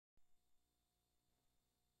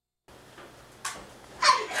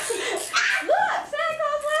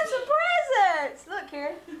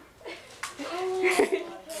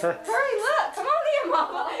Hurry, look. Come on in,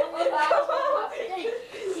 Mama. Come on.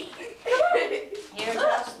 Here's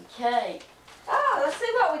just the cake. Oh, let's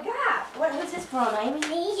see what we got. What's this from, Amy?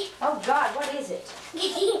 Me. Oh, God, what is it?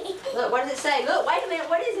 Look, what does it say? Look, wait a minute,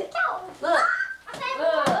 what is it? Look,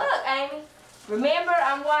 look, Amy. Remember,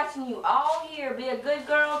 I'm watching you all year. Be a good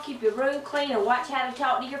girl, keep your room clean, and watch how to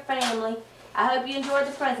talk to your family. I hope you enjoyed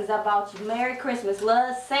the presents I bought you. Merry Christmas.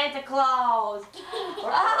 Love, Santa Claus.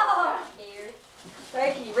 Oh,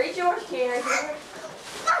 thank you. Read yours, Keri.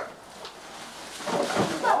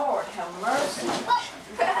 Lord have mercy.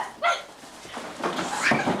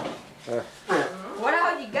 What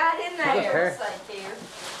all you got in there? Say, Keri.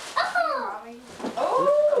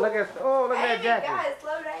 Oh, look at that jacket. Guys,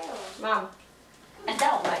 slow down. Mama. And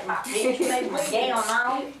don't make my picture move my gown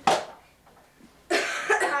on.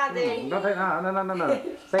 Hi, there. Don't take, no.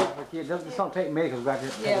 Save it for kids. Just don't take me because we got to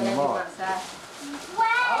take them tomorrow. outside. Wow.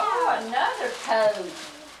 Oh, another coat.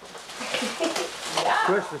 Yeah.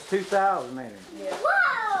 Christmas 2000, ain't it? Yeah.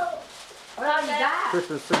 Whoa! What all you got?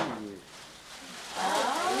 Christmas Eve. Oh,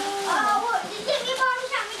 what? Did you give Mommy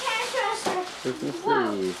something cash register? Christmas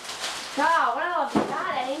Eve. God, what all you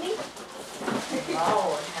got, Amy?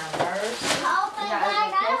 Lord have mercy. Oh, thank God I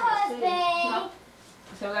got a husband.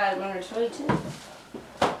 So I got one or two, too.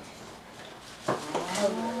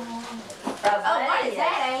 Oh, what is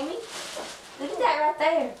that, Amy? Look at that right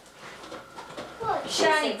there. Look,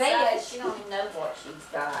 Shiny vest. She don't even know what she's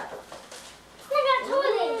got. I got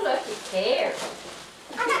toilet. Ooh, look at Keri.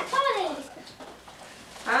 I got toilet.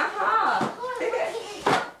 Uh-huh.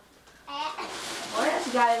 What else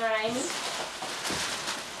you got in there, Amy?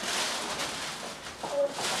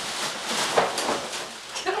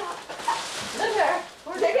 Look at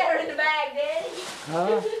her. They got her in the bag, Daddy.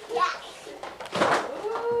 Huh? Yeah.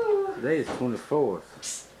 Ooh. Today's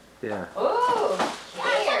 24th. Yeah. Ooh,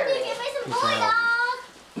 Somebody Keri. give me some toy dog.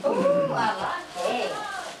 Ooh, I like that.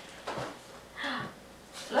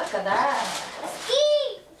 Look at that. Ski.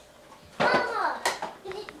 Mama, do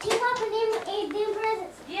you want to name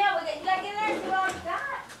presents? Yeah, you gotta get in there and see what you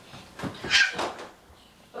got.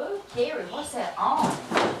 Ooh, Keri, what's that orange?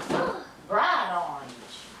 Bright orange.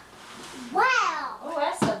 Wow. Oh,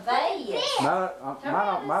 that's a vase. Might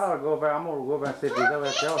ought to go over. I'm gonna go over and see if he's over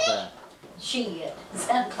at your side. Shit.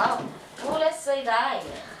 Oh, let's see that.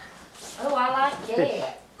 Oh, I like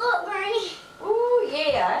that. Look, Bernie. Ooh,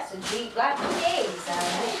 yeah, that's a Jeep like Daddy's,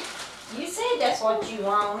 ain't it? You said that's what you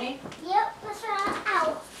wanted. Yep, that's right.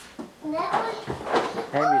 Ow. And that one.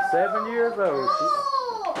 Amy's 7 years old.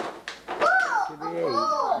 She'll be 8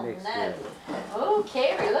 next No. year. Oh,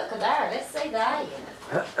 Keri, look at that. Let's see that.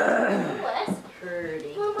 Oh, that's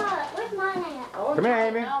pretty. Mama, where's mine at? Oh, Come here,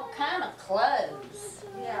 Amy. all kind of clothes.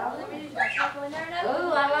 Yeah, all let me do is got couple in there now.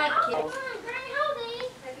 Ooh, I like Come it. on, Granny, hold these.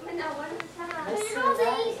 Take them in there one at a time. Let's see Hold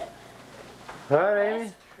these. that. All right, Amy.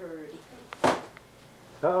 That's pretty.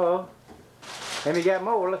 Uh-oh. Amy got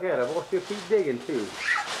more. Look at her. Boy, she'll keep digging, too.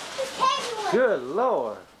 This is heavy one. Good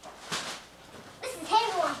Lord. This is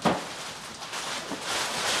heavy one.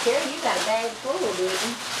 Keri, you got a bag full, didn't you?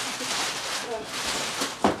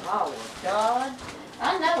 Oh, God. I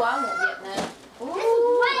know I won't get none. Ooh,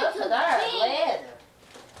 way look too at that big. leather.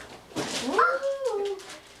 Ooh.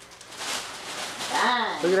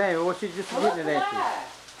 Fine. Look at Amy. What she just Look getting at it at you. that.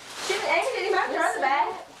 Amy didn't have to run the bag.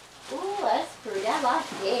 Ooh, that's pretty. I like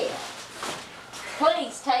that.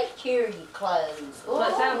 Please take care of your clothes. Ooh, Well,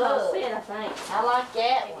 it sounds like look. sin, I think. I like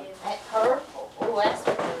that one. That purple. Oh, that's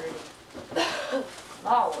pretty.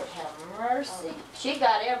 Lord have mercy. She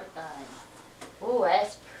got everything. Oh,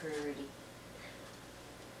 that's pretty.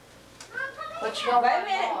 What you gonna Wait a buy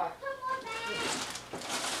minute. more?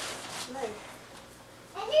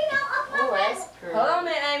 And you know, up my Oh, that's pretty. Hold on a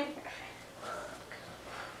minute, Amy.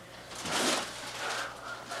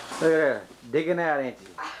 Look at her. Digging out, ain't you?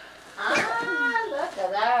 Ah, look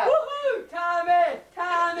at that. Woohoo! Tommy!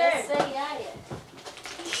 Tommy! Let's see that.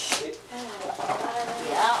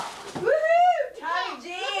 Yeah. Woohoo! Tommy Look at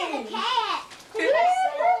Jean! the cat. Oh,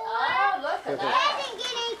 look at Cat that. didn't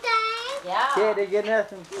get anything. Yeah. Yeah, they get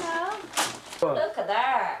nothing. No. Look at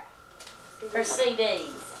that. Her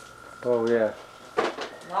CDs. Oh, yeah.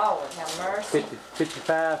 Lord have mercy.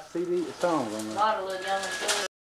 55 CD songs on A there. lot of little young girls.